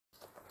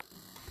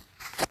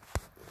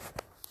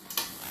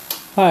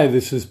Hi,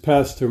 this is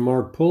Pastor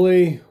Mark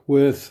Pulley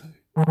with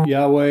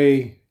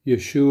Yahweh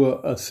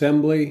Yeshua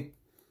Assembly,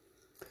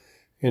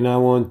 and I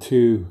want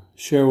to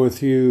share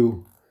with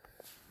you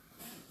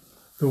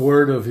the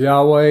word of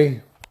Yahweh.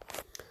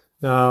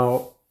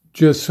 Now,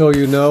 just so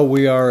you know,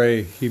 we are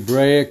a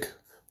Hebraic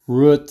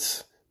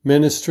roots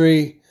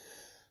ministry,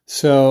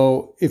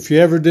 so if you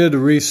ever did a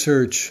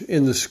research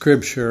in the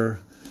scripture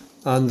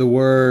on the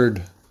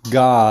word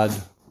God,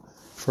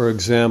 for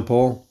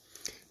example,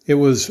 it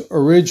was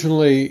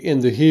originally in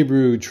the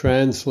Hebrew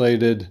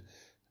translated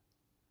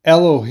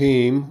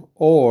Elohim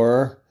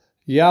or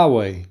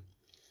Yahweh,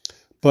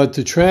 but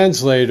the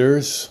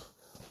translators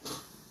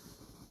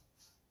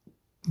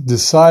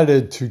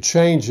decided to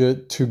change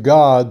it to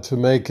God to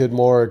make it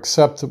more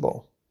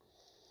acceptable.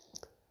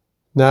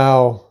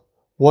 Now,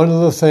 one of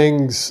the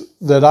things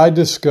that I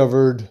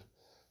discovered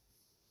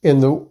in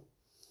the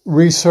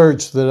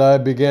research that I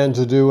began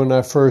to do when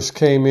I first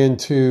came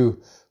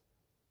into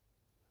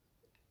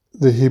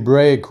the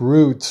Hebraic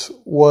roots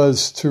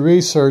was to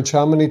research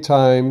how many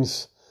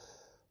times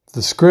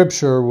the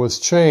scripture was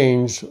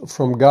changed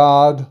from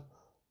God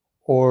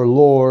or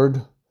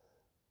Lord,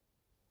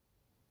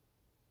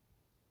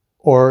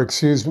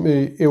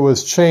 it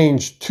was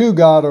changed to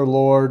God or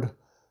Lord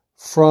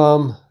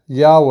from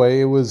Yahweh.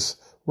 It was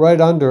right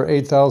under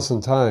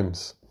 8,000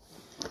 times.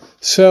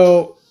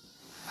 So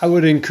I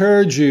would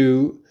encourage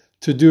you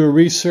to do a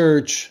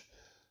research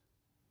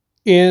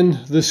in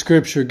the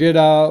scripture. Get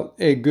out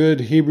a good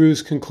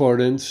Hebrews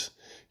concordance.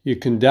 You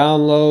can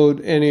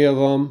download any of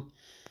them,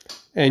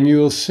 and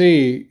you'll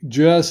see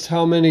just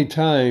how many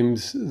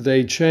times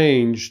they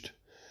changed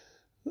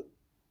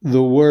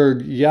the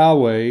word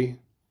Yahweh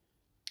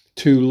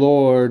to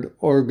Lord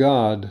or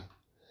God.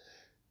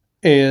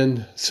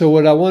 And so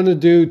what I want to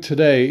do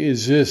today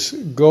is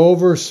just go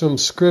over some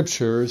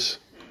scriptures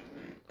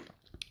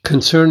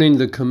concerning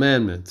the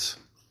commandments.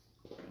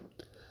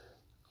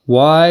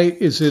 Why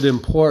is it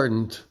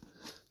important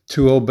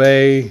to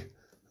obey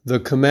the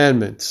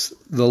commandments,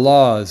 the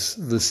laws,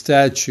 the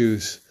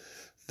statutes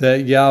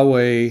that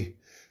Yahweh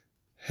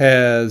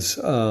has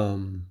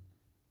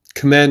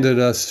commanded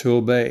us to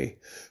obey?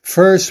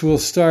 First, we'll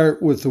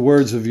start with the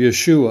words of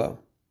Yeshua.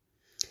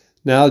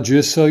 Now,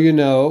 just so you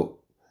know,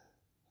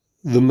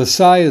 the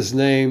Messiah's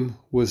name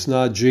was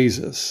not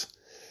Jesus.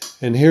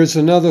 And here's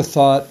another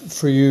thought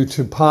for you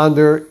to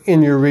ponder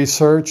in your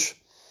research,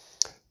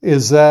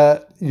 is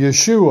that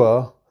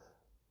Yeshua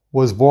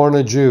was born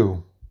a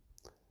Jew.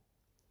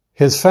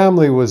 His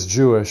family was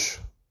Jewish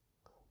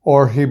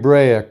or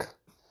Hebraic.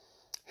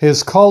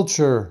 His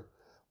culture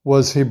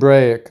was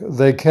Hebraic.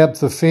 They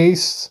kept the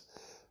feasts,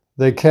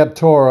 they kept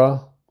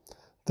Torah,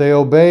 they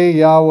obey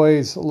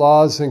Yahweh's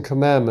laws and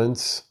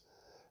commandments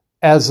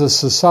as a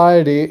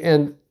society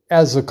and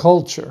as a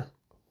culture.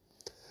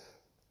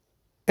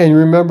 And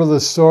remember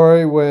the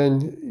story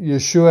when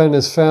Yeshua and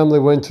his family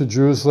went to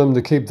Jerusalem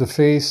to keep the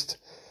feast,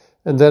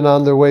 and then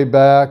on their way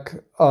back,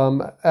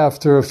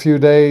 after a few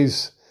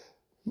days,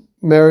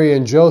 Mary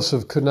and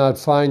Joseph could not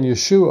find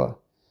Yeshua.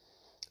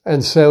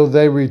 And so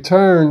they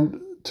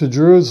returned to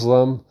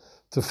Jerusalem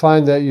to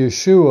find that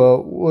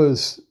Yeshua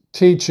was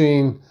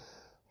teaching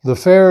the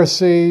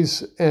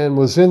Pharisees and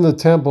was in the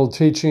temple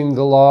teaching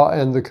the law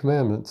and the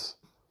commandments.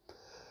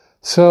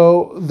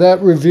 So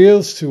that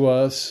reveals to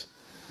us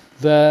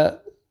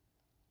that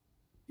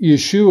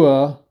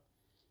Yeshua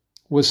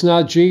was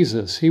not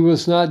Jesus. He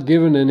was not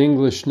given an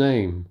English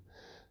name.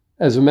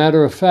 As a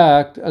matter of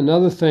fact,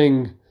 another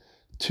thing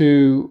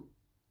to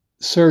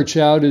search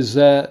out is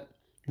that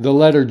the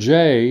letter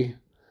J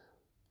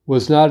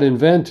was not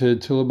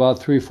invented till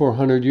about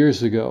 300-400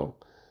 years ago.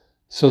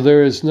 So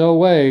there is no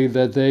way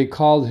that they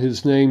called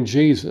his name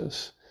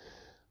Jesus.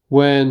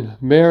 When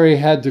Mary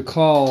had to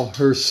call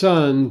her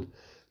son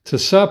to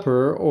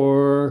supper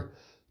or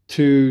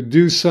to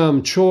do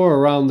some chore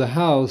around the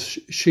house,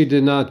 she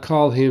did not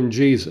call him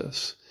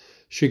Jesus.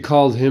 She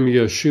called him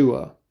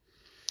Yeshua.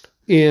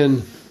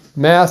 In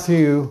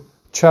Matthew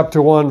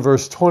chapter 1,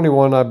 verse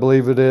 21, I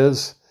believe it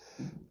is,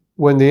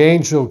 when the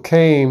angel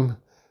came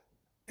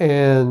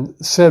and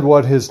said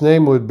what his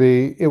name would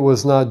be, it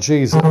was not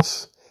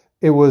Jesus.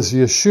 It was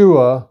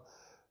Yeshua,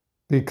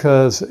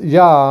 because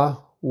Yah,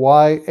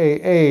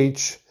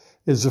 Y-A-H,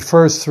 is the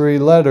first three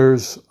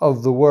letters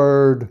of the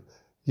word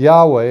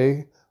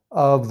Yahweh,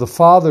 of the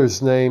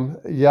Father's name,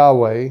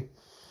 Yahweh.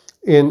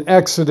 In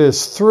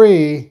Exodus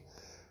 3,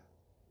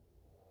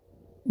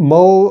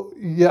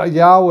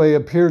 Yahweh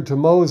appeared to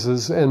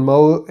Moses,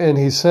 and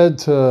he said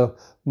to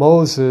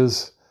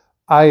Moses,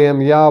 I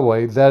am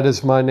Yahweh, that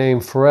is my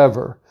name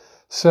forever.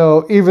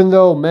 So even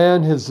though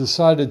man has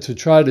decided to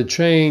try to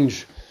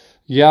change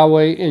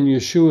Yahweh in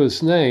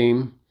Yeshua's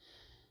name,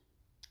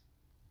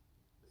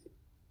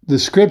 the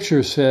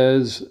scripture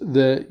says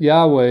that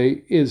Yahweh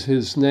is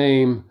his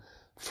name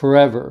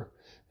forever.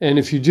 And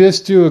if you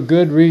just do a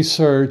good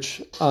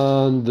research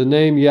on the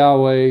name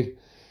Yahweh,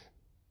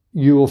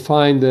 you will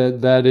find that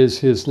that is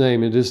his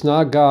name. It is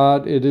not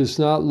God. It is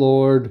not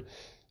Lord.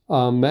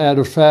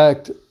 Matter of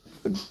fact,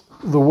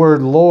 the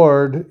word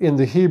Lord in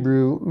the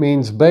Hebrew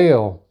means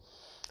Baal.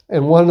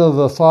 And one of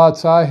the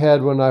thoughts I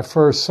had when I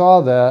first saw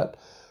that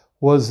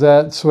was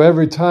that, so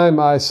every time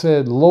I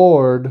said,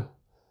 Lord,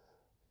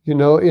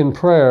 in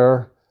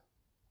prayer,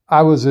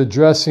 I was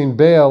addressing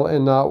Baal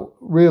and not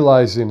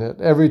realizing it.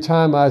 Every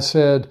time I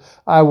said,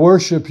 I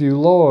worship you,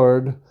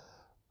 Lord,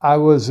 I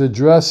was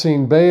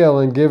addressing Baal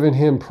and giving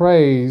him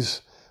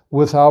praise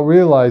without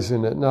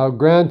realizing it. Now,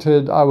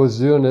 granted, I was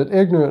doing it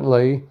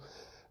ignorantly,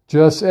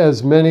 just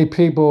as many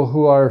people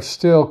who are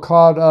still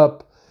caught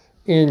up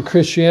in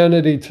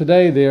Christianity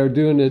today, they are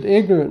doing it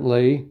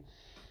ignorantly.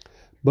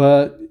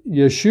 But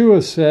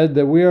Yeshua said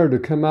that we are to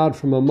come out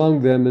from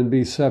among them and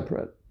be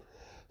separate.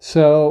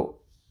 So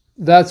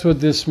that's what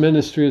this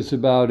ministry is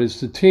about, is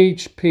to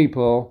teach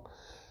people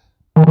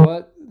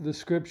what the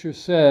Scripture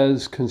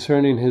says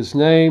concerning His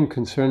name,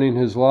 concerning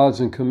His laws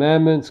and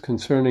commandments,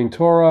 concerning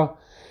Torah,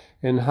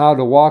 and how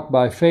to walk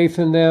by faith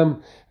in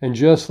them. And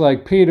just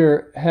like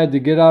Peter had to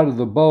get out of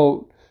the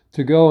boat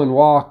to go and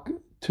walk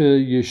to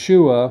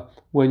Yeshua,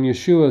 when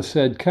Yeshua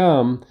said,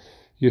 come,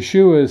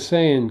 Yeshua is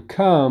saying,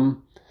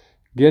 come,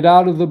 get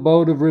out of the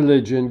boat of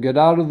religion, get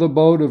out of the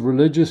boat of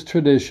religious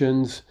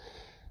traditions,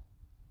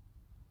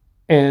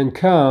 and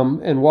come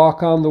and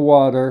walk on the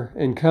water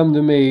and come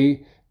to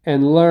me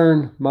and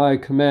learn my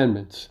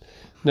commandments.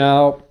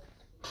 Now,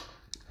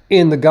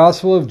 in the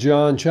Gospel of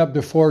John,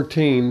 chapter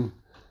 14,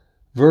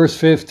 verse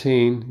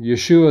 15,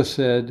 Yeshua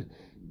said,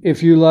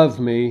 if you love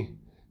me,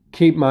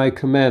 keep my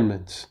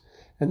commandments.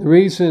 And the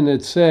reason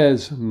it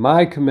says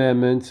my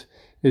commandments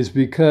is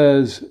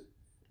because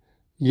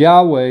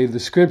Yahweh, the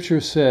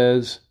Scripture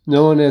says,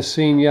 no one has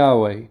seen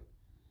Yahweh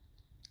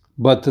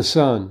but the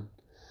Son.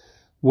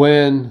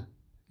 When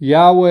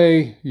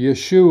Yahweh,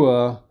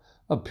 Yeshua,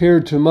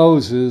 appeared to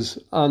Moses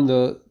on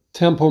the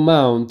Temple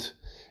Mount,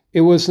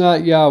 it was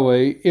not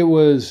Yahweh, it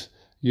was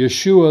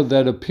Yeshua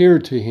that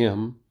appeared to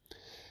him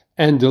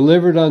and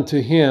delivered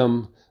unto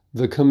him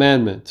the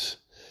commandments.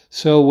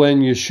 So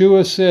when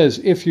Yeshua says,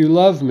 if you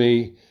love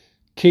me,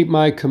 keep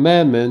my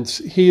commandments,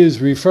 he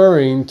is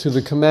referring to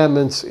the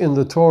commandments in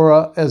the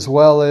Torah as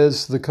well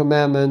as the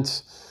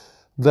commandments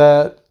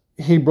that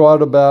he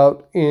brought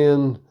about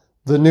in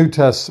the New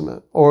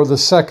Testament or the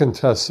Second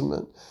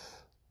Testament.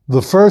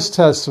 The First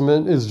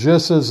Testament is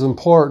just as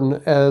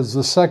important as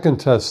the Second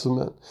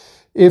Testament.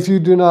 If you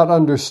do not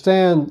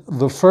understand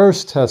the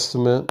First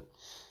Testament,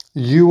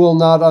 you will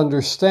not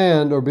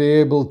understand or be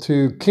able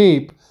to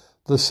keep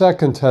the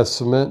Second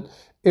Testament.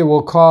 It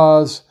will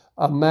cause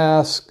a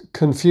mass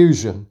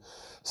confusion.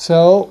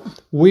 So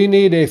we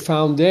need a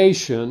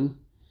foundation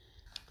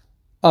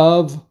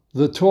of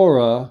the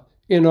Torah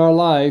in our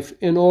life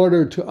in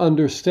order to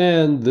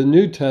understand the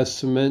New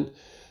Testament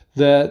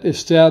that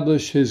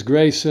established His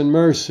grace and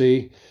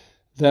mercy,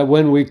 that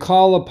when we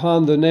call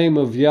upon the name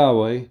of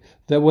Yahweh,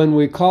 that when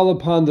we call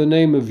upon the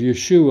name of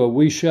Yeshua,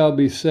 we shall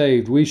be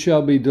saved, we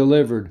shall be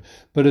delivered.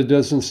 But it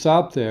doesn't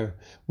stop there.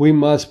 We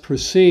must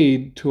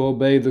proceed to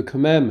obey the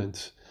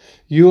commandments.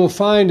 You will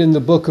find in the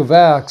book of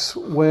Acts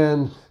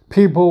when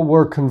people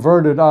were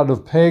converted out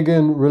of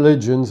pagan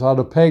religions, out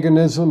of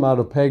paganism, out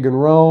of pagan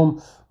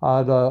Rome,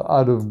 out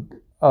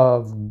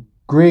of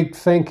Greek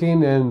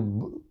thinking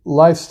and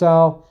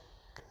lifestyle,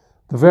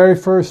 the very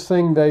first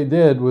thing they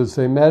did was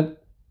they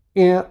met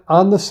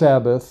on the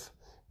Sabbath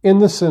in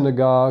the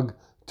synagogue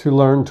to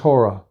learn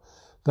Torah.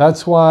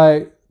 That's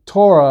why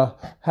Torah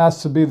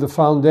has to be the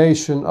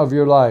foundation of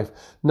your life,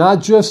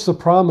 not just the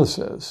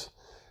promises.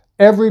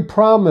 Every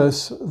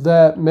promise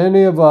that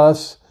many of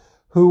us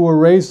who were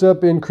raised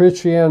up in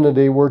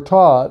Christianity were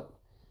taught,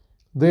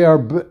 they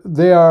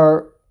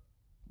are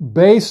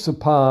based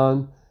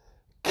upon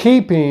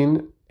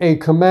keeping a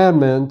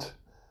commandment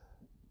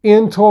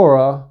in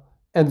Torah,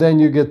 and then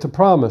you get the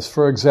promise.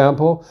 For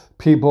example,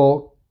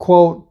 people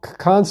quote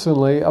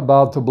constantly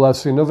about the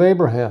blessing of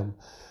Abraham.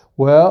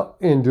 Well,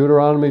 in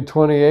Deuteronomy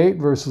 28,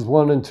 verses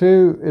 1 and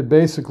 2, it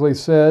basically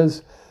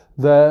says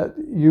that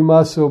you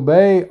must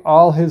obey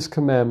all His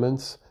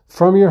commandments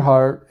from your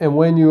heart, and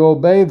when you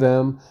obey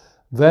them,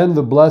 then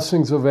the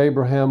blessings of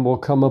Abraham will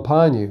come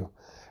upon you.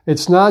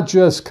 It's not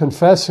just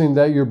confessing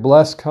that you're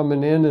blessed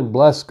coming in and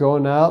blessed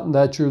going out, and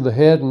that you're the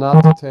head and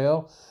not the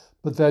tail,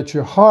 but that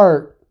your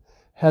heart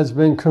has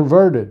been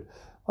converted.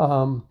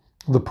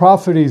 The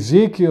prophet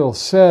Ezekiel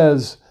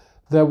says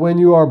that when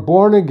you are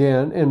born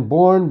again and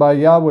born by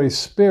Yahweh's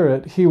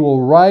Spirit, He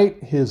will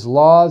write His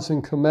laws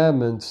and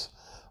commandments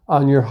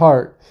on your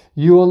heart.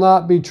 You will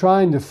not be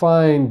trying to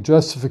find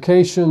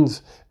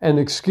justifications and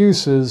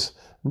excuses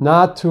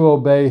not to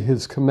obey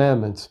His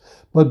commandments.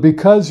 But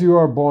because you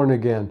are born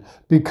again,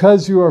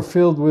 because you are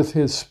filled with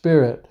His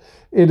Spirit,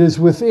 it is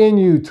within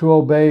you to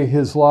obey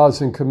His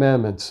laws and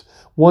commandments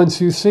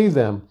once you see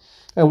them.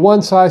 And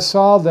once I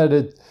saw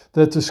that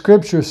the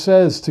Scripture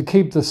says to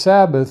keep the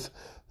Sabbath,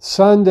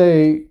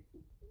 Sunday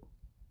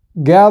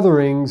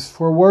gatherings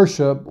for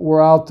worship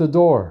were out the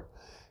door.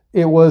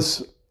 It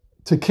was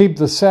to keep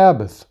the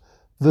Sabbath,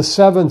 the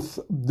seventh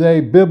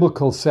day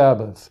biblical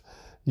Sabbath.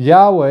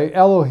 Yahweh,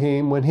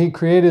 Elohim, when He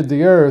created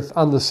the earth,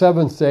 on the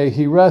seventh day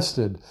He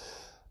rested.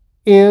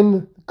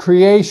 In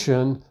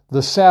creation,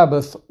 the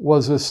Sabbath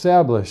was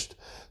established.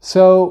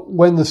 So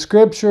when the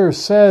scripture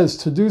says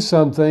to do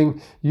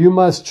something, you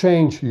must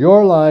change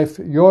your life,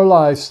 your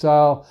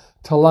lifestyle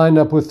to line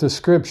up with the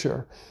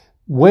scripture.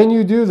 When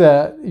you do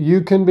that,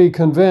 you can be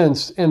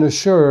convinced and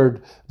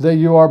assured that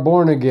you are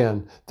born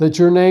again, that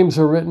your names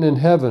are written in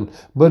heaven.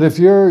 But if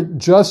you're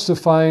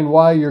justifying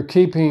why you're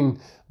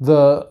keeping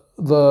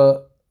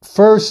the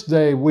first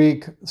day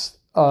week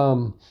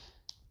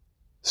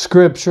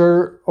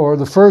scripture or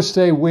the first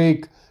day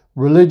week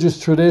religious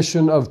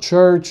tradition of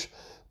church,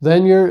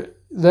 then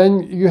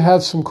you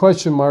have some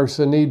question marks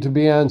that need to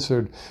be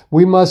answered.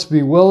 We must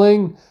be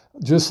willing,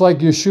 just like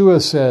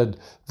Yeshua said,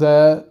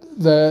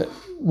 that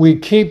we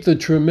keep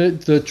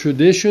the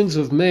traditions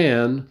of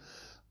man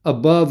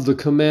above the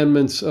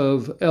commandments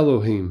of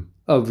Elohim,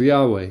 of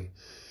Yahweh.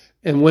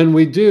 And when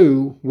we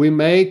do, we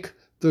make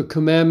the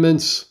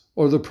commandments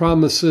or the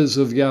promises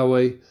of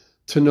Yahweh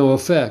to no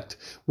effect.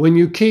 When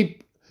you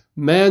keep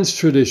man's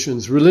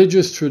traditions,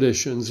 religious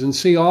traditions, and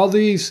see all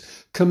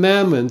these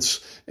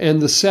commandments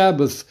and the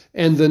Sabbath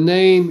and the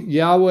name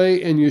Yahweh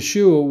and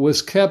Yeshua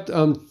was kept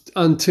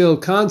until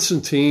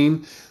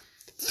Constantine,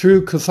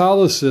 through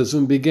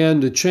Catholicism, began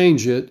to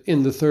change it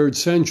in the 3rd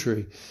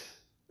century.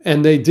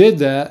 And they did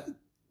that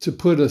to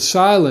put a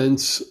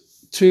silence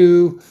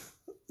to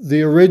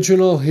the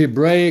original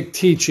Hebraic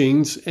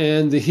teachings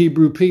and the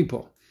Hebrew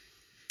people.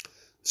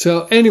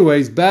 So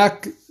anyways,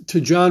 back to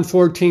John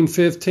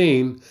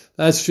 14:15,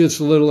 that's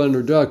just a little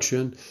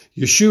introduction.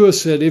 Yeshua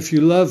said, if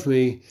you love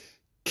me,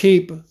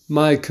 keep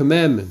my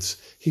commandments.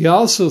 He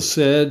also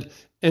said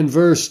in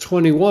verse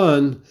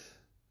 21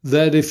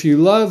 that if you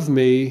love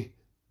me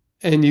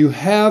and you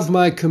have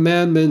my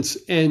commandments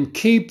and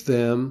keep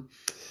them,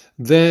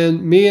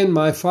 then me and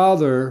my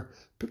Father,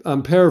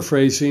 I'm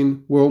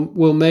paraphrasing,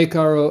 will make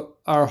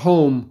our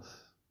home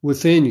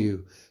within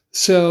you.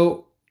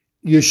 So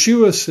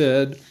Yeshua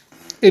said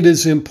it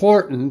is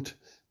important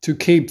to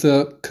keep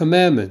the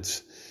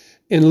commandments.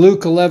 In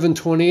Luke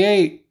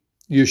 11:28,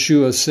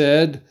 Yeshua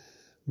said,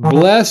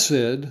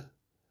 blessed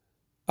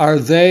are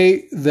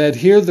they that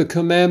hear the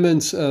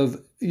commandments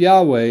of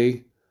Yahweh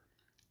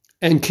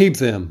and keep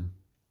them.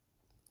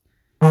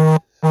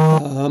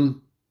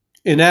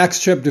 In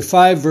Acts chapter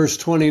 5, verse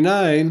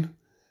 29,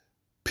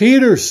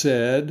 Peter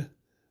said,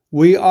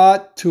 we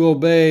ought to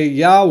obey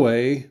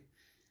Yahweh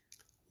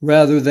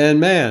rather than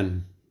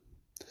man.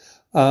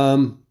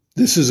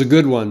 This is a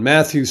good one.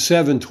 Matthew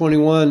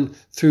 7:21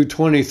 through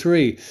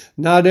 23.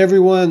 Not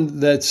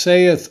everyone that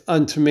saith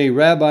unto me,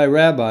 Rabbi,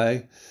 Rabbi,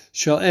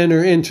 shall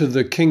enter into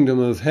the kingdom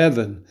of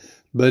heaven,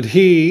 but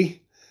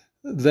he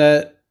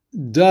that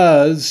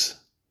does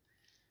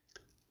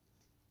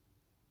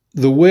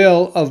the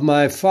will of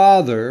my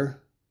Father,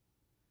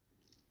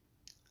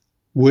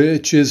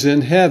 which is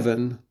in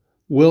heaven,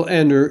 will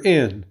enter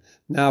in.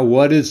 Now,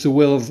 what is the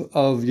will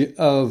of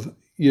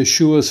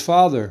Yeshua's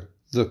Father?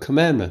 The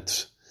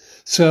commandments.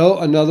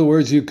 So, in other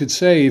words, you could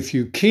say if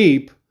you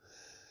keep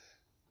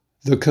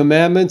the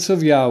commandments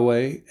of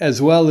Yahweh,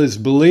 as well as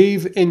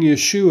believe in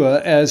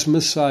Yeshua as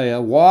Messiah,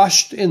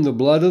 washed in the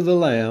blood of the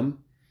Lamb,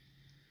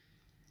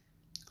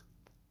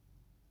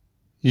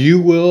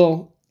 you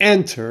will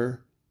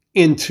enter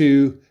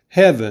into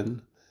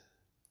heaven,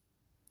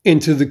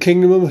 into the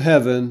kingdom of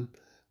heaven,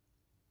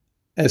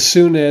 as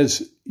soon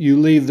as you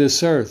leave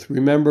this earth.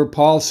 Remember,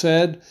 Paul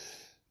said,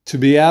 to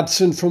be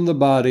absent from the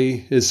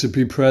body is to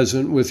be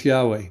present with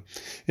Yahweh.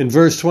 In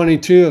verse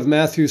 22 of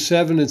Matthew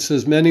 7, it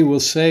says, many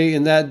will say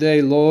in that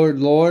day, Lord,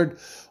 Lord,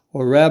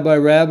 or Rabbi,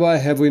 Rabbi,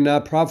 have we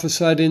not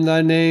prophesied in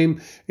thy name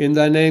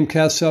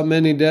cast out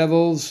many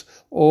devils,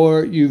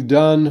 or you've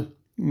done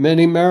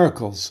many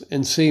miracles?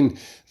 And seen,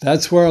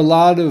 that's where a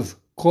lot of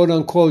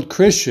quote-unquote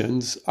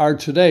Christians are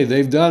today.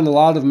 They've done a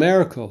lot of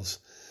miracles.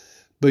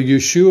 But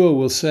Yeshua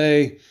will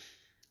say,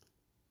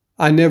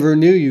 I never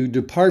knew you.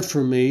 Depart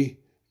from me,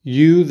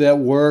 you that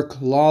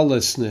work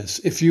lawlessness.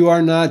 If you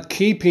are not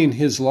keeping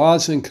his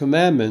laws and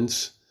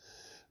commandments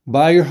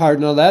by your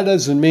heart, now that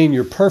doesn't mean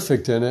you're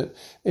perfect in it.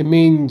 It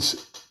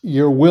means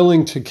you're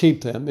willing to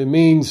keep them. It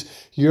means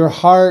your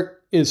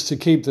heart is to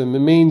keep them.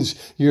 It means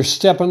you're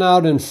stepping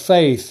out in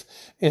faith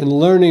and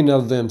learning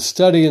of them,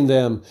 studying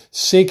them,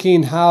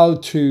 seeking how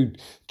to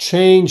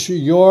change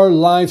your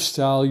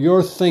lifestyle,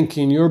 your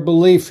thinking, your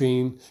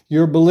believing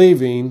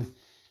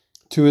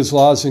to his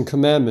laws and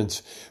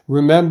commandments.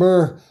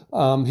 Remember,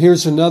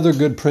 here's another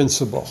good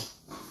principle,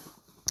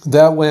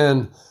 that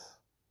when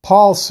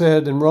Paul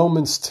said in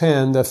Romans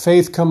 10 that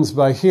faith comes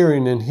by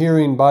hearing and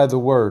hearing by the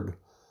word,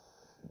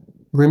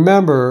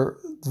 remember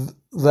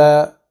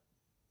that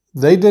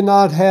they did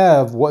not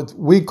have what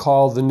we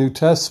call the New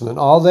Testament.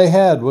 All they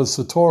had was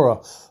the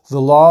Torah,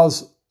 the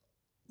laws,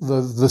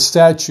 the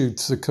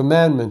statutes, the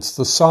commandments,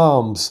 the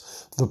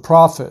Psalms, the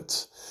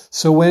prophets.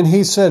 So when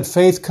he said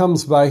faith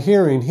comes by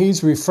hearing,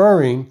 he's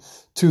referring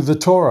to the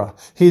Torah.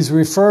 He's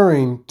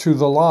referring to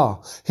the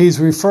law. He's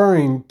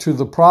referring to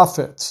the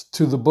prophets,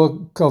 to the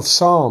book of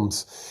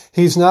Psalms.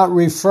 He's not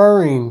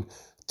referring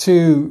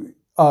to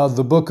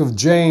the book of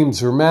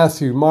James or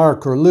Matthew,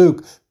 Mark, or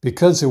Luke,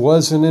 because it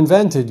wasn't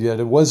invented yet.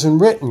 It wasn't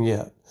written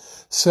yet.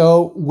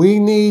 So we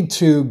need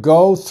to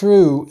go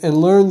through and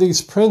learn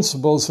these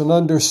principles and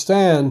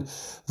understand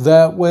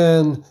that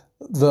when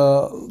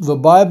the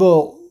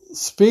Bible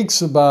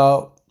speaks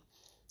about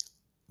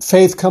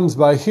faith comes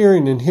by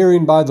hearing and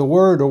hearing by the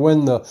word, or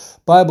when the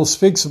Bible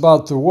speaks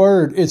about the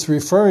word, it's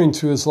referring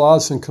to his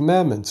laws and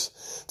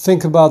commandments.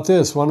 Think about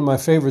this. One of my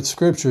favorite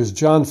scriptures,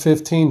 John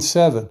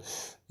 15:7.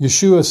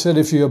 Yeshua said,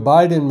 if you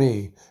abide in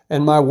me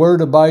and my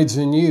word abides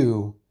in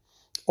you,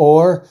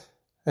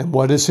 and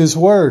what is his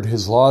word?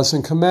 His laws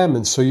and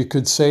commandments. So you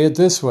could say it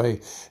this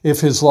way.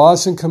 If his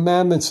laws and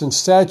commandments and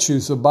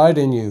statutes abide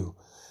in you,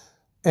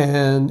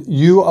 and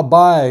you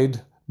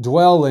abide,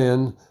 dwell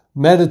in,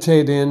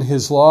 meditate in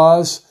his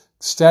laws,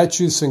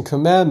 statutes, and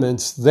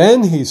commandments,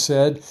 then he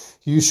said,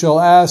 you shall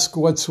ask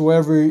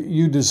whatsoever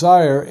you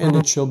desire, and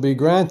it shall be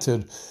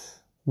granted.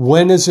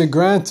 When is it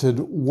granted?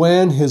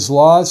 When his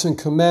laws and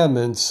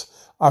commandments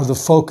are the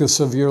focus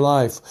of your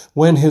life.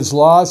 When his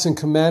laws and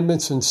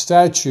commandments and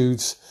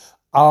statutes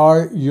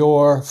are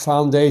your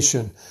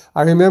foundation.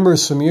 I remember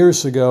some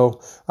years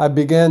ago, I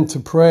began to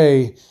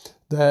pray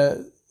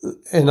that,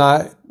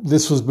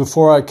 this was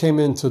before I came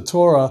into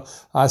Torah,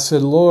 I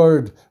said,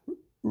 Lord,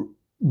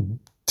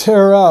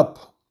 tear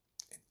up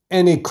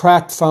any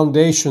cracked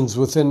foundations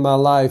within my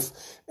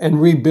life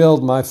and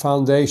rebuild my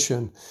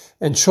foundation.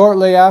 And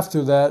shortly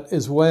after that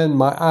is when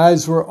my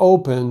eyes were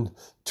opened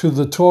to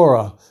the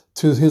Torah,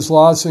 to his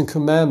laws and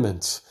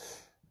commandments.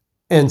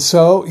 And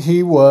so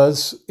he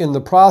was in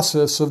the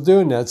process of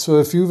doing that. So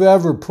if you've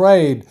ever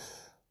prayed,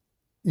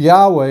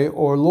 Yahweh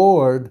or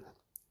Lord,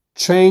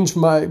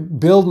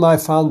 build my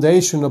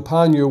foundation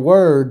upon your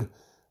word,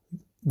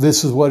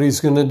 this is what he's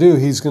going to do.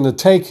 He's going to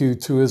take you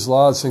to his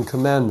laws and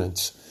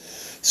commandments.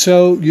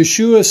 So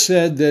Yeshua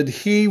said that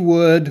he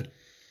would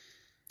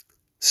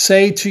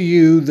say to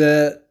you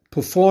that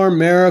perform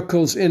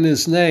miracles in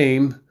his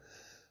name,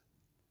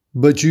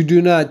 but you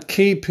do not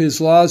keep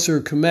his laws or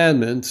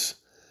commandments,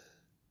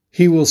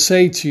 he will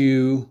say to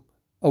you,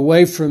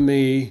 away from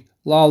me,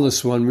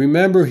 lawless one.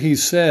 Remember, he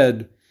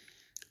said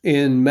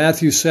in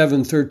Matthew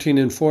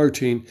 7:13 and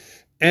 14,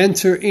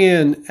 enter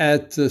in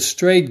at the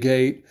straight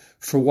gate,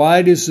 for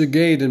wide is the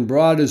gate and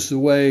broad is the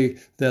way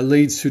that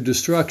leads to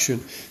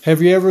destruction.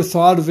 Have you ever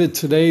thought of it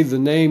today, the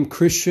name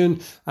Christian?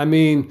 I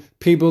mean,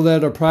 people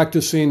that are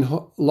practicing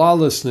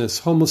lawlessness,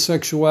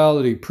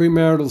 homosexuality,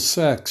 premarital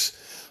sex.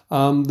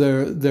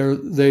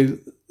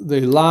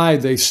 They lie,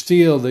 they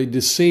steal, they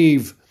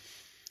deceive,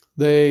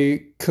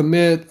 they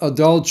commit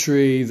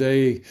adultery,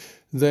 they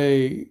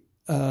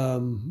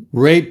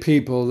rape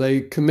people,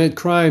 they commit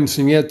crimes,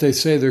 and yet they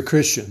say they're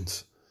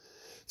Christians.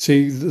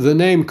 See, the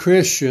name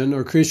Christian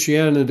or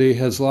Christianity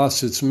has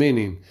lost its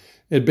meaning.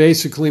 It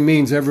basically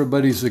means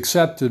everybody's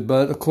accepted,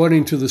 but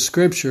according to the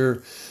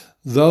scripture,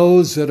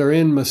 those that are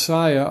in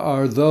Messiah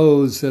are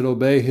those that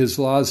obey his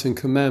laws and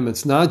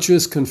commandments, not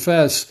just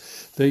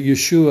confess that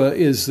Yeshua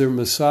is their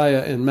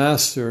Messiah and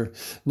Master,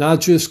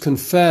 not just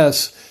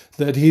confess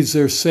that he's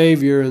their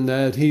Savior and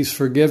that he's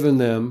forgiven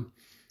them,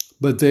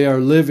 but they are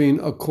living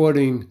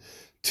according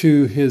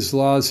to his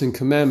laws and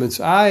commandments.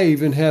 I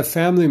even have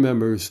family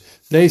members.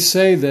 They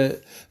say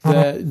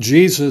that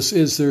Jesus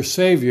is their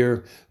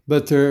Savior,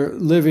 but they're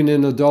living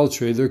in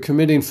adultery. They're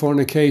committing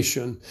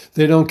fornication.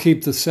 They don't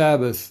keep the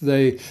Sabbath.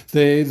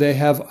 They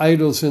have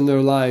idols in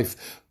their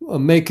life.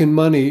 Making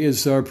money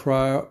is their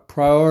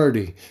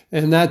priority.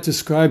 And that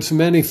describes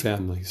many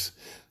families.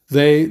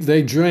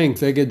 They drink,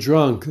 they get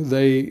drunk,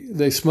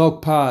 they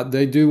smoke pot,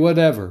 they do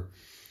whatever.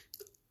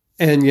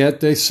 And yet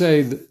they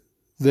say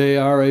they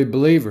are a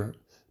believer.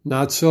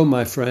 Not so,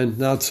 my friend.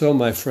 Not so,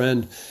 my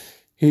friend.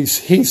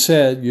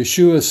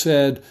 Yeshua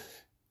said,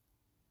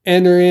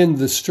 enter in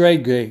the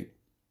straight gate,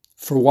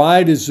 for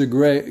wide is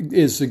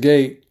the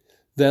gate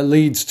that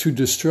leads to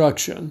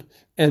destruction,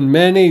 and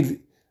many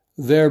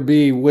there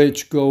be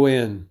which go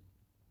in.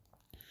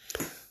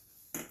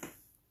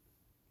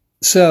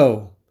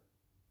 So,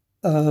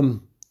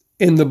 in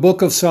the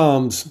book of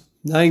Psalms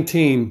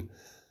 19,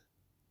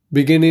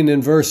 beginning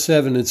in verse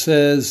 7, it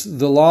says,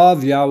 the law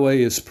of Yahweh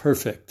is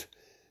perfect,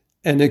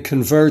 and it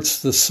converts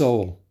the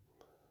soul.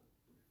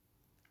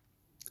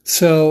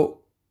 So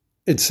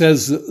it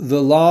says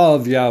the law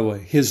of Yahweh,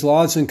 his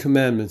laws and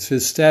commandments,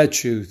 his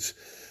statutes,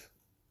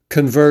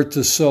 convert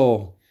the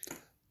soul.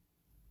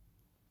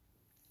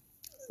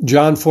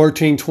 John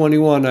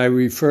 14:21, I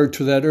referred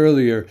to that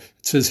earlier. It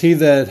says, he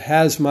that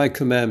has my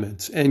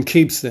commandments and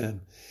keeps them,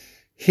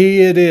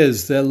 he it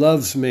is that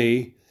loves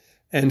me,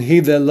 and he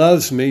that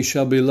loves me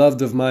shall be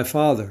loved of my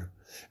Father,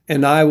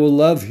 and I will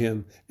love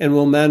him and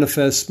will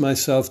manifest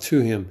myself to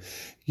him.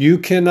 You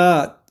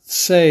cannot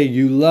say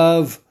you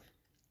love,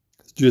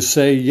 just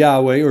say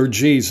Yahweh or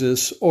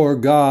Jesus or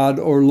God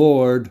or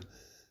Lord,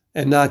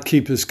 and not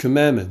keep his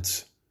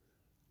commandments.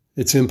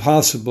 It's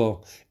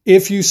impossible.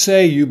 If you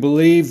say you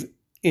believe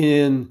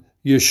in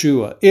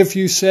Yeshua, if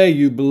you say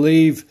you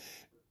believe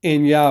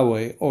in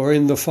Yahweh or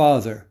in the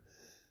Father,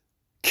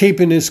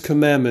 keeping his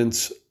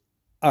commandments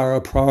are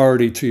a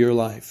priority to your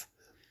life.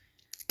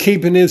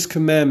 keeping his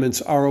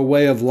commandments are a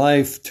way of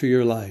life to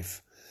your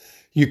life.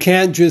 You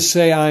can't just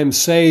say, I'm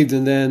saved,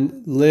 and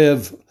then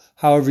live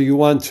however you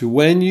want to.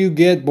 When you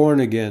get born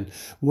again,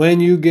 when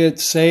you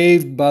get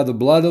saved by the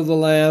blood of the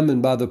Lamb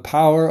and by the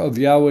power of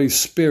Yahweh's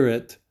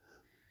Spirit,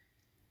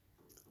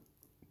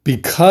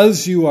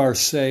 because you are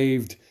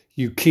saved,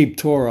 you keep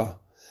Torah.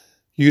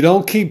 You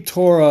don't keep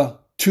Torah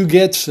to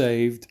get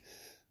saved,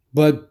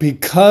 but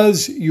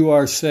because you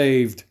are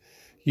saved,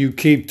 you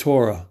keep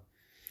Torah.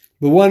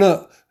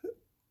 But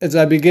as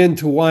I begin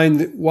to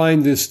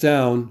wind this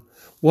down,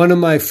 one of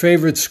my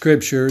favorite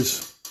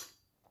scriptures,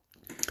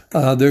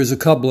 there's a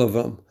couple of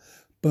them,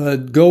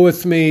 but go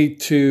with me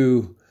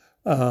to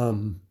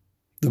the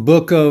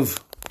book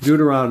of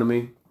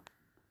Deuteronomy.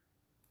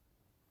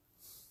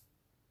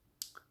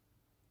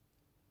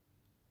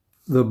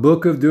 The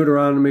book of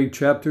Deuteronomy,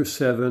 chapter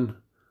 7.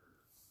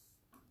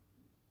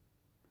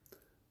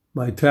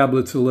 My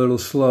tablet's a little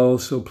slow,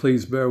 so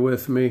please bear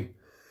with me.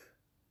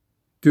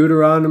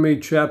 Deuteronomy,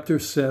 chapter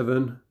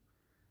 7.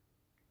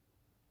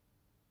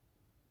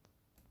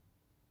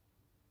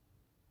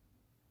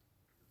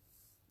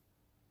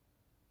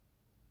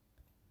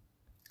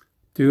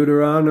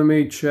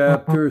 Deuteronomy,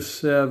 chapter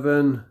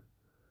 7.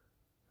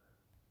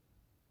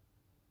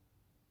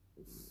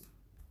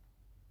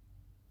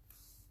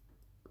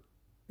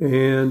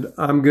 And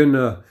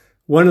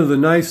one of the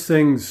nice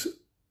things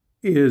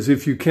is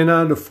if you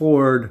cannot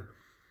afford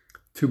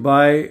to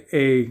buy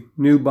a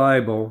new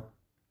Bible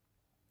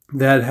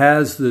that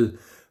has the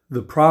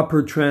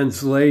proper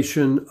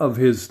translation of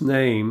his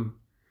name,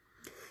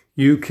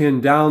 you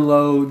can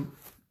download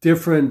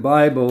different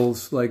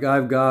Bibles. Like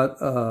I've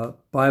got a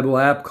Bible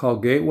app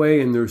called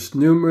Gateway, and there's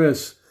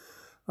numerous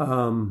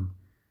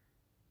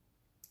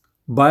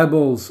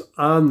Bibles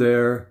on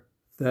there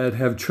that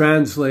have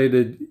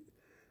translated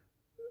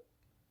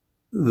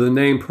the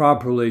name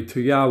properly to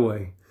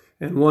Yahweh.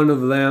 And one of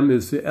them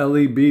is the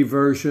LEB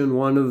version.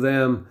 One of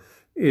them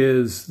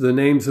is the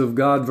Names of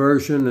God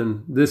version.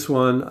 And this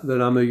one that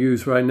I'm going to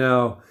use right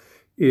now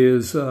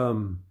is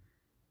the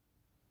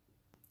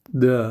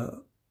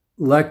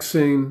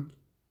Lexing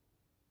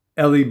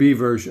LEB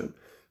version.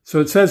 So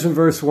it says in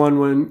verse 1,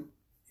 when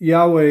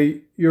Yahweh,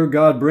 your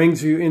God,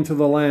 brings you into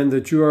the land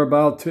that you are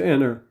about to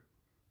enter,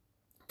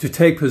 to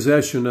take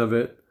possession of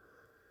it,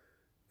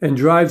 and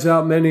drives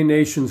out many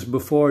nations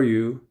before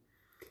you.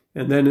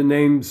 And then it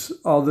names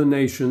all the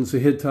nations, the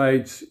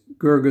Hittites,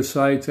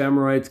 Girgasites,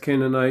 Amorites,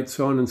 Canaanites,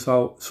 so on and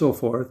so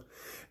forth.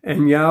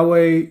 And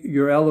Yahweh,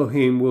 your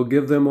Elohim, will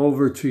give them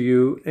over to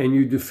you, and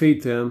you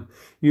defeat them.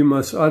 You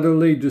must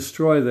utterly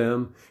destroy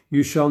them.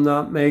 You shall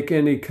not make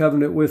any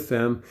covenant with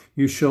them.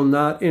 You shall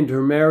not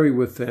intermarry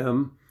with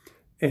them.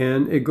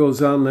 And it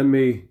goes on,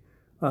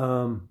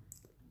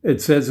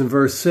 it says in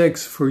verse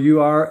 6, for you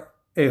are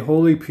a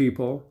holy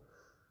people,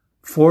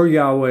 for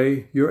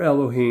Yahweh, your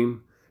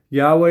Elohim.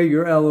 Yahweh,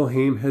 your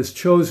Elohim, has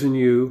chosen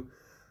you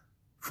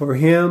for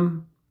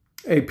him,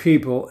 a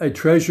people, a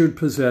treasured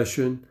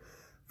possession.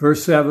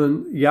 Verse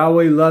 7,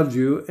 Yahweh loved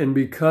you and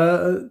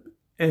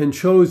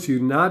chose you,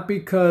 not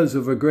because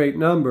of a great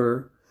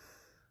number,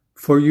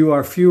 for you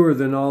are fewer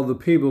than all the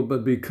people,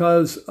 but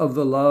because of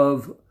the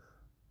love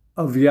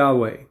of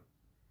Yahweh.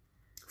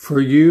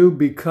 For you,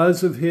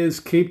 because of his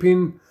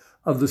keeping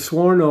of the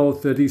sworn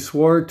oath that he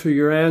swore to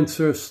your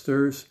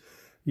ancestors,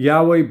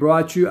 Yahweh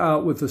brought you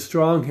out with a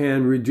strong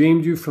hand,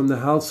 redeemed you from the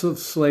house of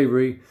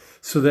slavery,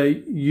 so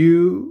that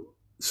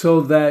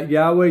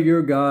Yahweh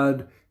your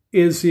God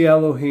is the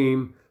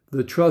Elohim,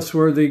 the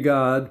trustworthy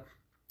God.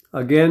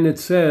 Again, it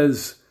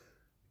says,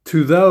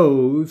 to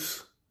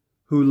those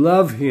who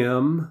love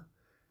him,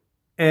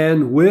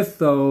 and with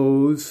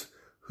those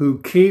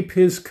who keep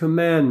his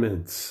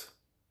commandments.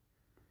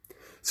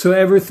 So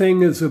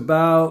everything is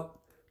about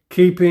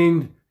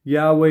keeping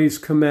Yahweh's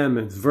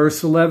commandments.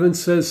 Verse 11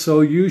 says, so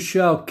you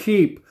shall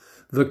keep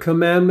the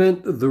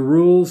commandment, the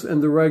rules,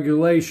 and the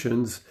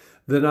regulations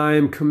that I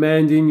am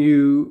commanding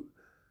you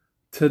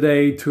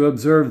today to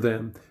observe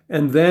them.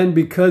 And then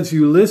because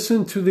you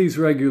listen to these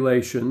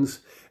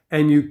regulations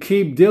and you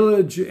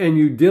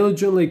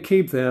diligently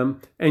keep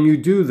them and you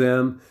do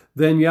them,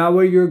 then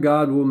Yahweh your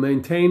God will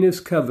maintain his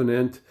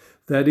covenant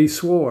that he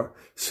swore.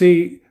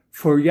 See,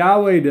 for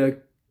Yahweh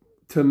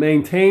to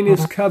maintain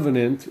his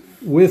covenant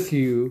with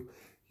you,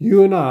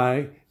 you and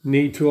I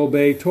need to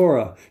obey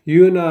Torah.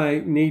 You and I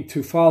need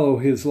to follow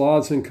his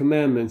laws and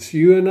commandments.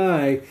 You and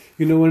I,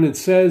 when it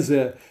says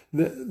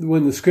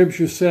when the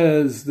scripture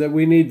says that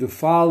we need to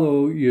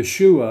follow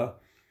Yeshua,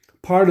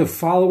 part of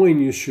following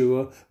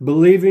Yeshua,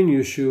 believing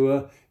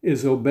Yeshua,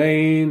 is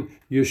obeying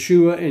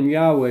Yeshua and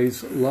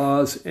Yahweh's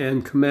laws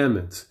and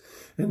commandments.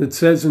 And it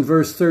says in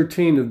verse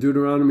 13 of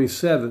Deuteronomy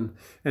 7,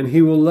 and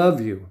he will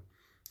love you.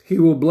 He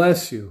will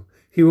bless you.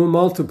 He will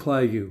multiply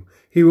you.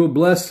 He will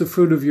bless the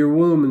fruit of your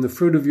womb and the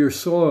fruit of your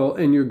soil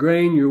and your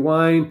grain, your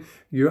wine,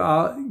 your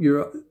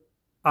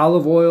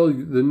olive oil,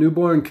 the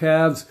newborn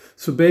calves.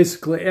 So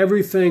basically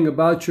everything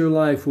about your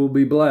life will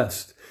be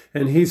blessed.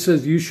 And he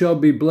says, you shall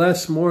be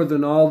blessed more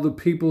than all the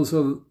peoples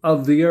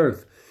of the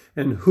earth.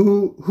 And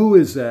who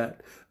is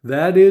that?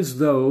 That is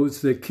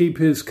those that keep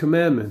his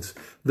commandments.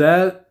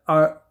 That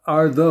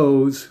are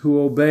those who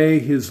obey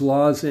his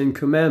laws and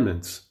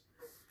commandments.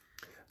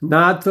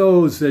 Not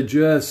those that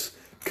just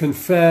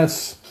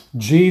confess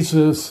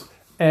Jesus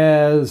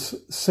as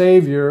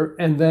Savior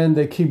and then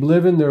they keep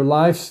living their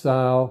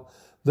lifestyle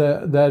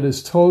that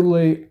is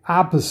totally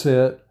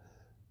opposite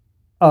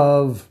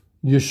of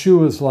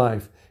Yeshua's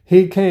life.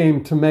 He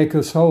came to make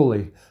us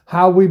holy.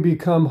 How we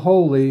become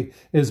holy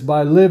is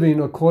by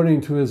living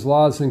according to his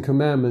laws and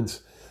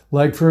commandments.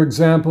 Like, for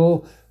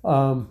example,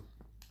 the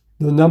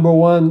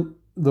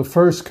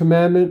first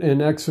commandment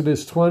in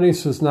Exodus 20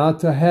 says not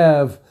to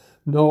have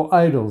no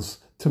idols,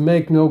 to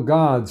make no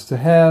gods, to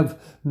have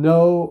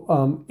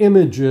no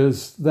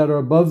images that are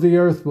above the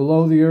earth,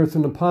 below the earth,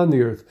 and upon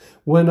the earth.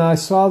 When I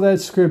saw that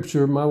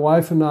scripture, my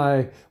wife and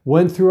I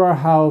went through our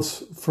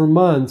house for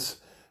months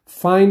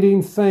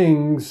finding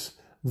things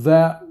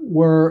that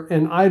were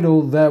an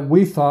idol that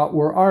we thought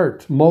were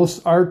art.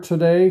 Most art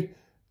today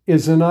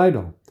is an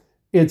idol.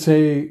 It's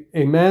a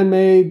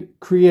man-made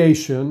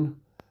creation,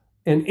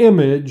 an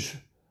image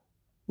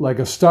like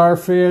a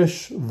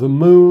starfish, the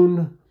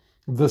moon,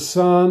 the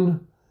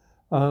sun.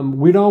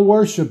 We don't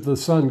worship the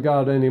sun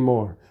god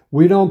anymore.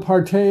 We don't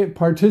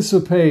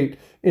participate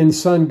in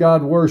sun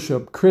god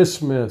worship,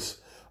 Christmas,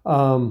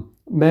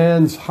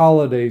 man's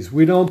holidays.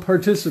 We don't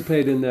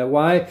participate in that.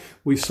 Why?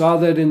 We saw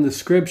that in the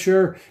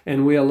scripture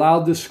and we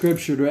allowed the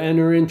scripture to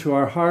enter into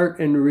our heart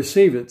and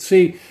receive it.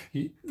 See,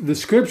 the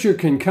scripture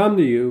can come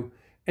to you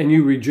and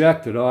you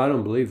reject it. Oh, I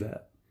don't believe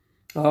that.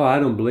 Oh, I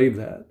don't believe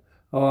that.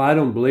 Oh, I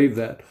don't believe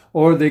that.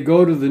 Or they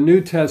go to the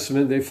New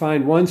Testament, they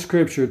find one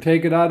scripture,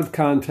 take it out of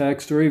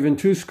context, or even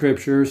two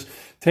scriptures,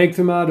 take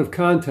them out of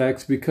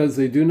context because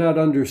they do not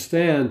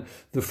understand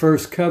the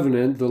first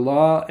covenant, the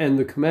law and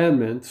the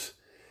commandments.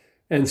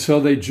 And so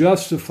they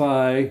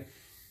justify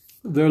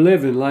their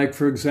living. Like,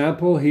 for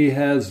example, he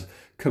has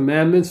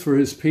commandments for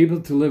his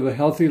people to live a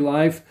healthy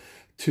life,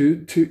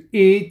 to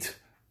eat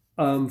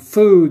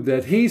food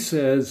that he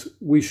says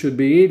we should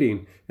be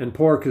eating. And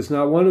pork is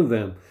not one of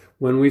them.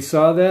 When we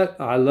saw that,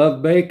 I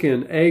love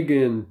bacon, egg,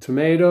 and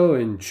tomato,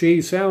 and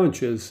cheese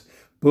sandwiches.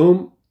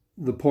 Boom,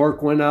 the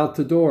pork went out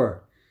the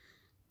door.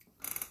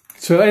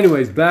 So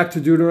anyways, back to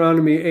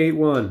Deuteronomy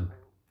 8:1.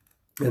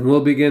 And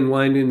we'll begin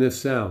winding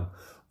this down.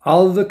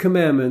 All of the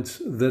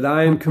commandments that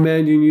I am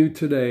commanding you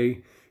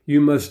today, you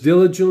must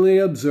diligently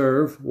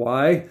observe.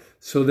 Why?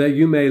 So that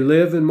you may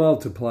live and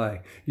multiply.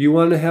 You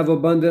want to have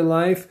abundant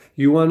life?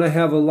 You want to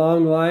have a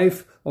long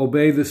life?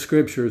 Obey the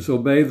scriptures,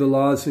 obey the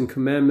laws and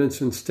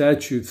commandments and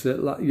statutes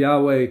that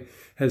Yahweh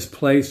has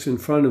placed in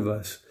front of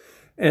us.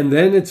 And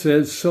then it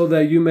says, so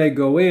that you may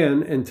go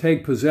in and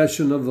take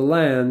possession of the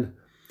land.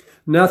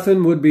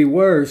 Nothing would be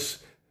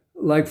worse.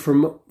 Like,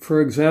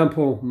 for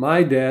example,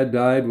 my dad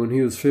died when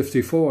he was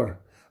 54.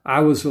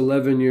 I was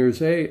 11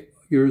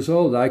 years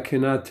old. I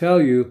cannot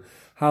tell you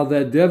how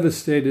that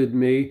devastated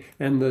me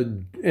and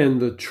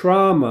the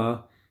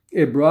trauma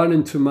it brought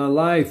into my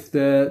life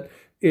that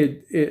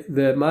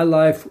that my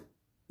life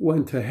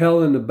went to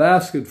hell in a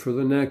basket for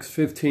the next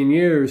 15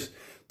 years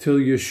till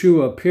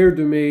Yeshua appeared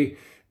to me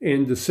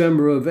in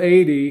December of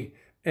 80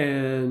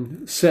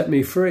 and set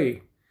me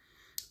free.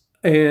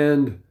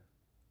 And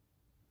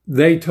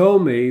they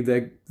told me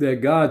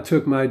that God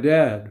took my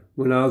dad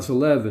when I was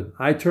 11.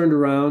 I turned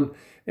around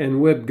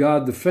and whipped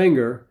God the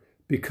finger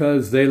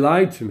because they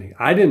lied to me.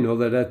 I didn't know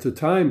that at the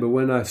time, but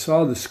when I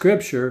saw the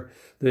scripture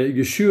that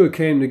Yeshua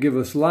came to give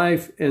us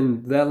life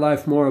and that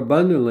life more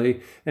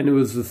abundantly, and it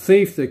was the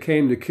thief that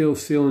came to kill,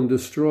 steal, and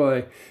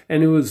destroy,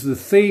 and it was the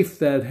thief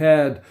that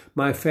had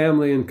my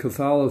family in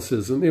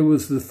Catholicism. It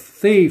was the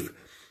thief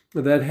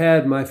that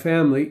had my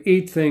family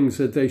eat things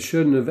that they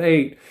shouldn't have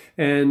ate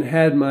and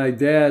had my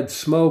dad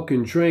smoke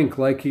and drink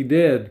like he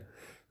did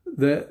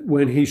that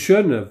when he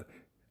shouldn't have.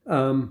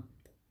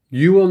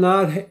 You will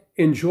not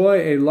enjoy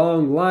a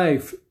long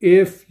life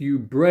if you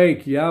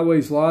break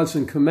Yahweh's laws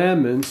and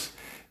commandments.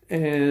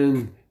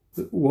 And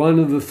one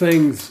of the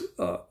things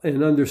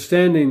in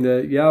understanding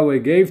that Yahweh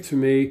gave to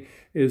me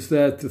is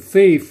that the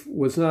thief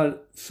was not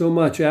so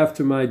much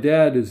after my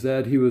dad as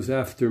that he was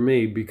after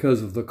me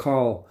because of the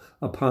call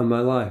upon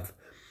my life.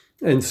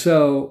 And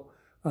so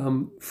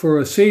for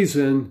a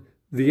season,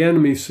 the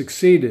enemy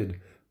succeeded.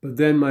 But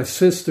then my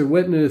sister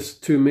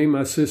witnessed to me,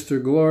 my sister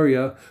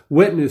Gloria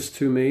witnessed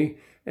to me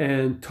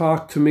and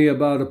talked to me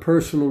about a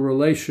personal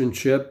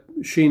relationship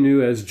she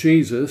knew as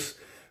Jesus,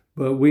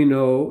 but we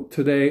know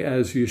today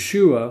as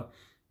Yeshua.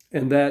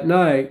 And that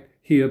night,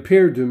 he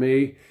appeared to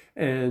me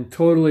and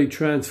totally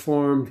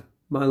transformed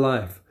my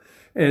life.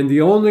 And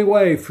the only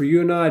way for you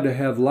and I to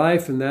have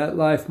life and that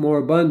life more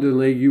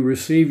abundantly, you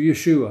receive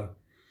Yeshua.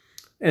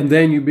 And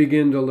then you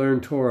begin to learn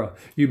Torah.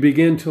 You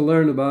begin to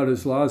learn about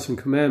his laws and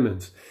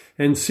commandments.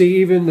 And see,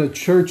 even the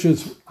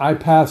churches I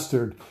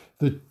pastored,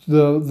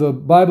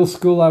 the Bible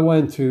school I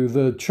went to,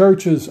 the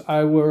churches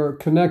I were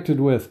connected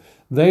with,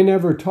 they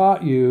never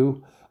taught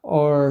you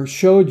or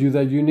showed you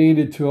that you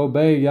needed to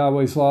obey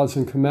Yahweh's laws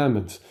and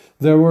commandments.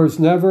 There was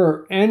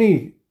never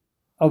any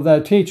of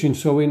that teaching,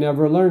 so we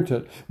never learned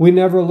it. We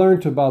never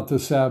learned about the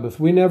Sabbath.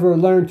 We never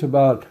learned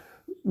about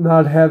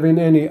not having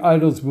any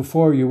idols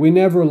before you. We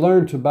never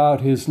learned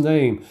about his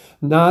name,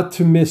 not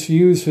to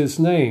misuse his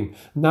name,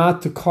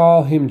 not to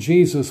call him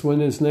Jesus when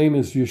his name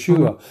is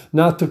Yeshua,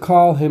 not to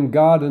call him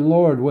God and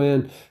Lord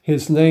when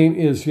his name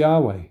is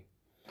Yahweh.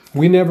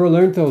 We never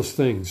learned those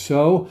things.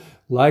 So,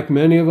 like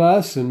many of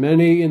us and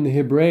many in the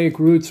Hebraic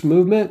Roots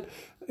movement,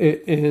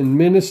 in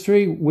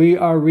ministry, we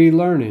are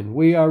relearning.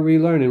 We are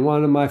relearning.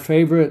 One of my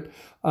favorite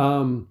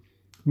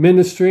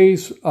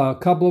ministries, a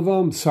couple of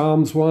them,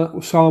 Psalm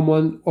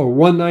 1 or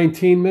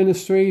 119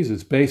 ministries.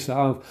 It's based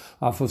off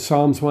of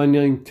Psalms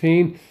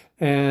 119,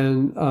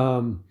 and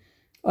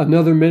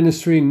another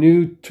ministry,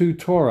 New to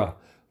Torah.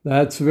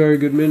 That's a very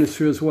good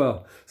ministry as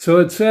well. So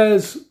it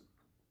says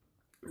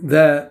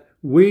that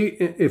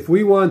if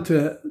we want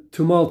to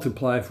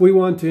multiply, if we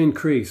want to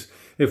increase,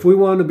 if we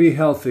want to be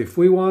healthy, if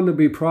we want to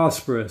be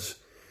prosperous,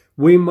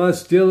 we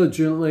must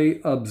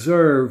diligently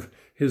observe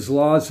his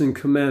laws and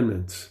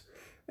commandments.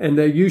 And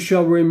that you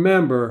shall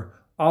remember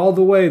all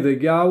the way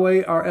that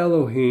Yahweh our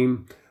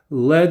Elohim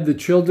led the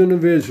children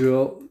of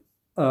Israel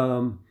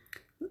all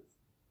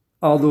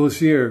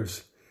those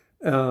years.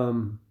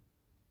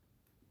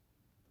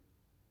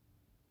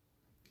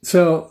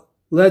 So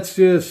let's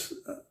just,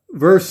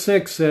 verse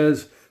 6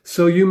 says,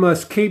 so you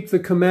must keep the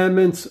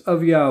commandments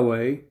of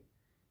Yahweh,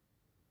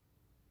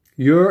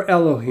 your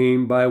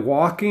Elohim, by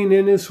walking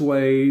in his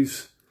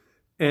ways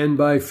and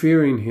by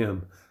fearing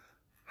him.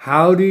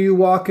 How do you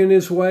walk in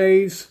his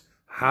ways?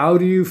 How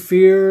do you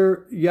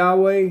fear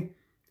Yahweh?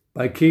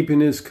 By keeping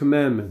his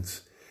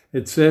commandments.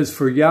 It says,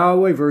 for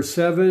Yahweh, verse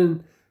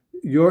 7,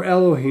 your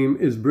Elohim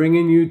is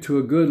bringing you to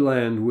a good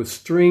land with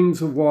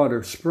streams of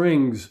water,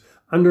 springs,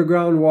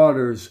 underground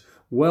waters,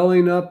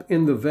 welling up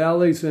in the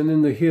valleys and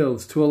in the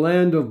hills, to a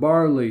land of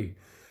barley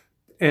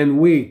and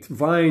wheat,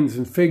 vines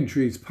and fig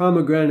trees,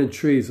 pomegranate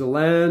trees, a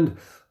land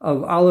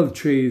of olive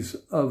trees,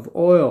 of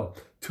oil,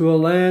 to a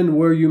land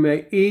where you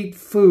may eat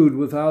food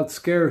without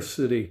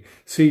scarcity.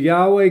 See,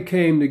 Yahweh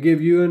came to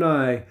give you and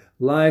I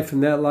life,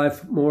 and that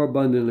life more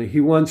abundantly.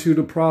 He wants you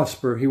to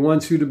prosper. He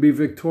wants you to be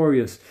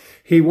victorious.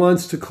 He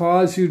wants to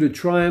cause you to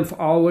triumph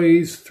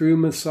always through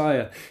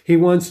Messiah. He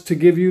wants to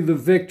give you the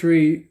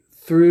victory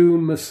through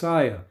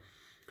Messiah.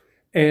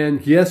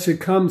 And yes, it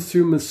comes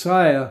through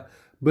Messiah,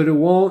 but it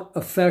won't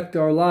affect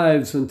our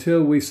lives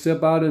until we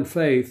step out in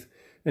faith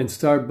and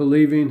start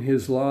believing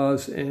his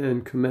laws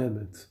and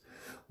commandments.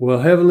 Well,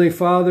 Heavenly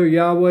Father,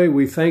 Yahweh,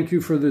 we thank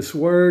you for this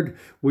word.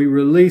 We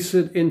release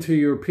it into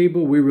your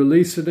people. We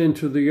release it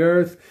into the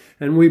earth.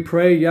 And we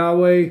pray,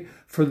 Yahweh,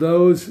 for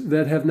those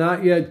that have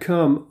not yet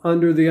come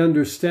under the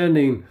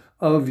understanding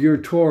of your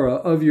Torah,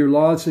 of your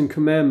laws and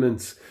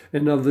commandments,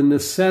 and of the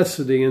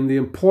necessity and the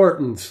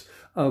importance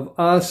of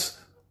us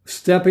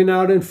stepping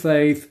out in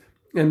faith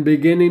and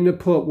beginning to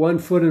put one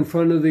foot in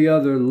front of the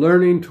other,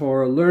 learning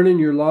Torah, learning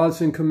your laws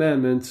and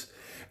commandments,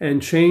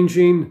 and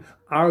changing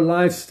our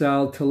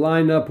lifestyle to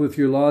line up with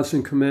your laws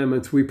and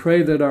commandments. We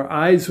pray that our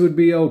eyes would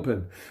be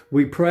open.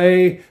 We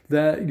pray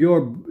that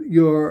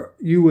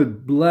you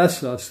would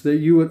bless us, that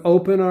you would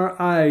open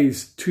our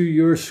eyes to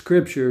your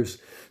scriptures,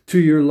 to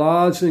your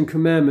laws and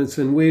commandments,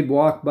 and we'd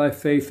walk by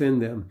faith in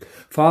them.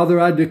 Father,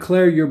 I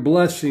declare your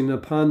blessing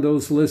upon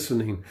those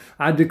listening.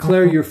 I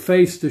declare your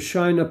face to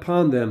shine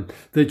upon them,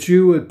 that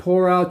you would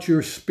pour out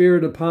your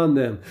spirit upon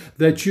them,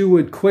 that you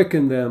would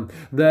quicken them,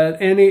 that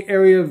any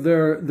area of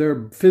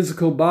their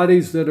physical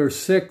bodies that are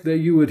sick, that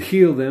you would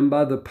heal them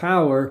by the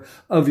power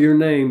of your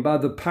name, by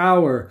the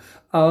power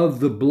of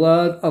the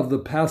blood of the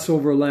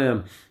Passover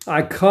lamb.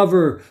 I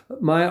cover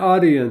my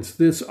audience,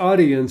 this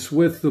audience,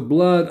 with the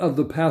blood of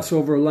the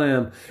Passover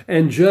lamb.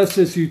 And just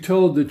as you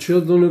told the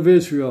children of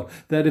Israel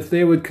that if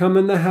they would come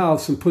in the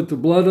house and put the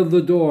blood of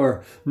the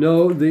door,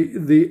 no,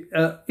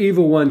 the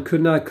evil one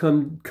could not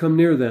come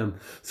near them.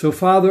 So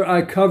Father,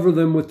 I cover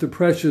them with the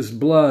precious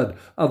blood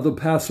of the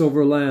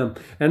Passover lamb.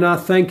 And I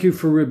thank you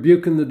for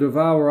rebuking the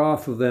devourer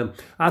off of them.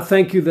 I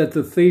thank you that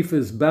the thief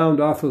is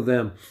bound off of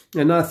them.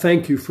 And I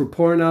thank you for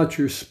pouring out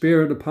your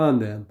spirit upon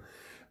them.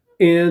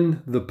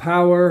 In the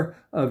power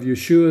of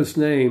Yeshua's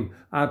name,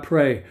 I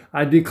pray.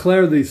 I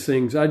declare these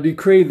things. I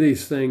decree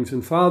these things.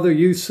 And Father,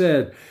 you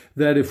said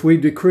that if we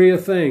decree a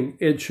thing,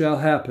 it shall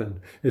happen,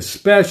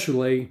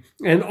 especially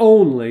and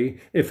only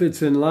if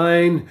it's in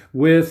line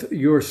with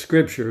your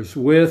scriptures,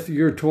 with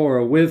your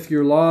Torah, with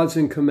your laws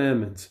and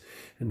commandments.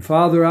 And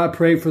Father, I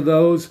pray for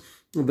those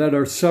that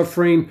are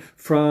suffering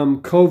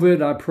from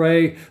COVID. I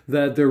pray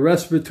that their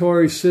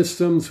respiratory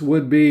systems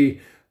would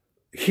be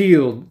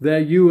healed,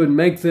 that you would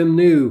make them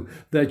new,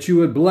 that you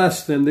would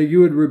bless them, that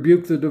you would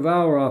rebuke the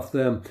devourer off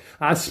them.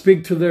 I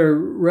speak to their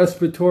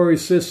respiratory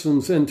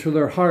systems and to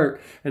their heart,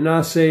 and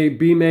I say,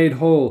 be made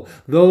whole.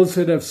 Those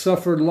that have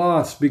suffered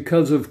loss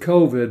because of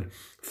COVID,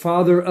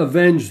 Father,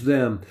 avenge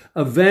them.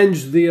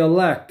 Avenge the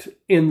elect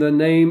in the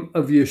name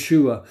of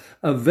Yeshua.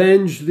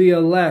 Avenge the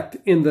elect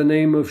in the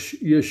name of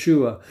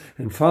Yeshua.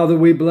 And Father,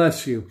 we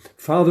bless you.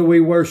 Father,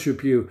 we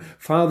worship you.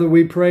 Father,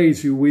 we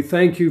praise you. We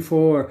thank you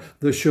for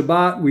the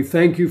Shabbat. We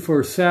thank you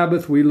for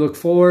Sabbath. We look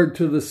forward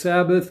to the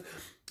Sabbath,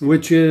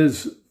 which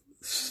is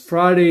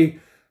Friday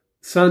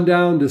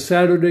sundown to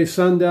Saturday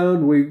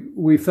sundown.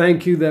 We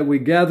thank you that we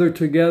gather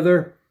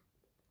together.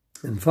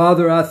 And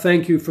Father, I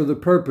thank you for the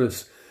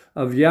purpose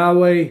of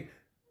Yahweh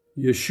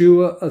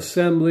Yeshua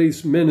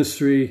Assembly's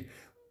ministry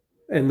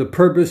and the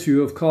purpose you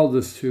have called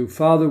us to.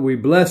 Father, we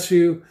bless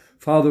you.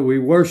 Father, we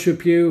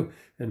worship you.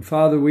 And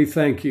Father, we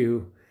thank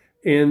you.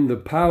 In the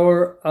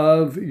power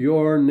of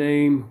your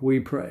name we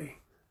pray.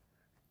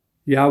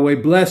 Yahweh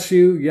bless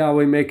you.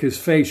 Yahweh make his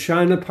face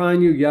shine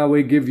upon you.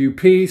 Yahweh give you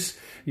peace.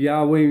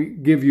 Yahweh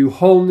give you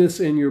wholeness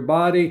in your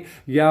body.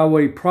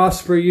 Yahweh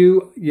prosper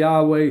you.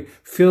 Yahweh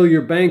fill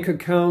your bank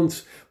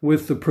accounts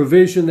with the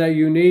provision that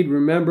you need.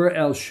 Remember,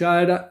 El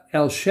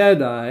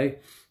Shaddai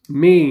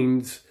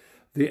means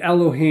the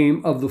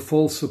Elohim of the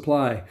full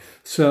supply.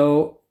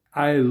 So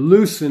I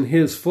loosen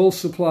his full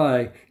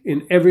supply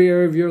in every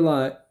area of your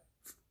life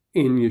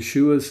in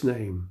Yeshua's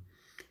name.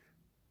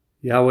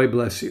 Yahweh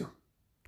bless you.